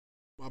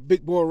My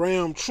big boy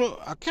Ram truck,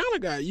 I kind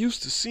of got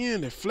used to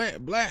seeing the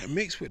flat black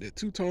mixed with the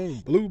two-tone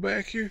blue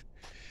back here.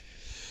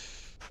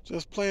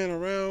 Just playing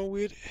around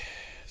with it,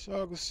 so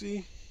y'all can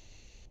see.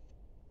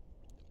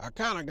 I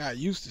kind of got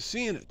used to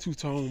seeing it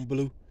two-tone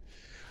blue.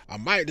 I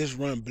might just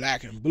run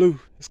black and blue.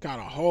 It's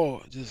kind of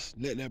hard. Just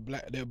let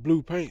that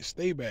blue paint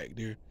stay back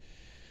there.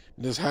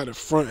 And just have the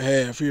front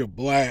half here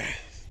black.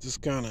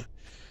 Just kind of,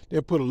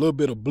 they'll put a little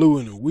bit of blue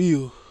in the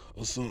wheel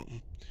or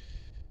something.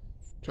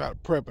 Try to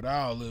prep it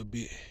out a little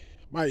bit.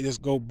 Might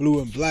just go blue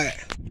and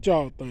black. What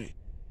y'all think?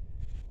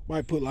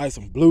 Might put like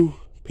some blue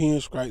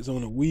pinstripes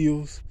on the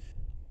wheels.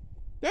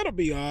 That'll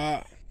be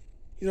alright.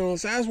 You know what I'm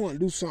saying? I just want to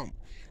do something.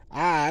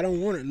 I don't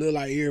want it to look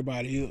like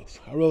everybody else.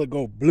 I'd rather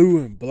go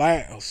blue and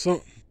black or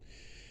something.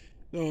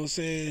 You know what I'm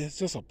saying? It's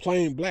just a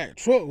plain black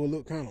truck will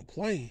look kind of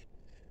plain.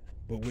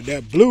 But with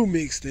that blue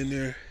mixed in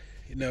there,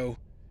 you know,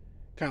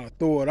 kind of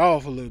throw it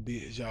off a little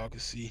bit, as y'all can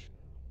see.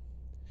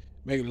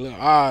 Make it a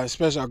little odd,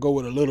 especially I go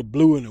with a little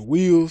blue in the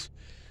wheels.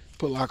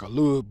 Put like a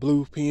little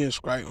blue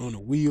pinstripe on the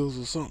wheels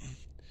or something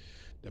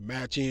to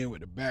match in with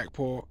the back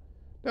part.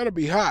 That'll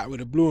be hot with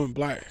a blue and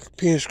black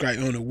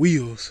pinstripe on the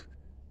wheels.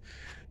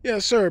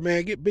 Yes, sir,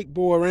 man. Get big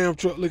boy Ram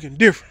truck looking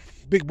different.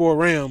 Big boy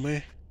Ram,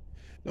 man.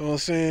 Know what I'm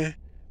saying?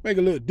 Make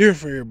it look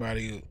different for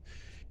everybody else.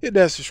 Hit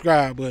that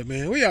subscribe button,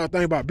 man. What y'all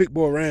think about big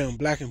boy Ram,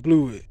 black and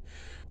blue with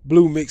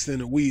blue mixed in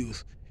the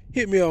wheels?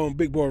 Hit me on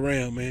big boy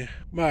Ram, man.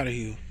 I'm out of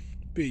here.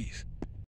 Peace.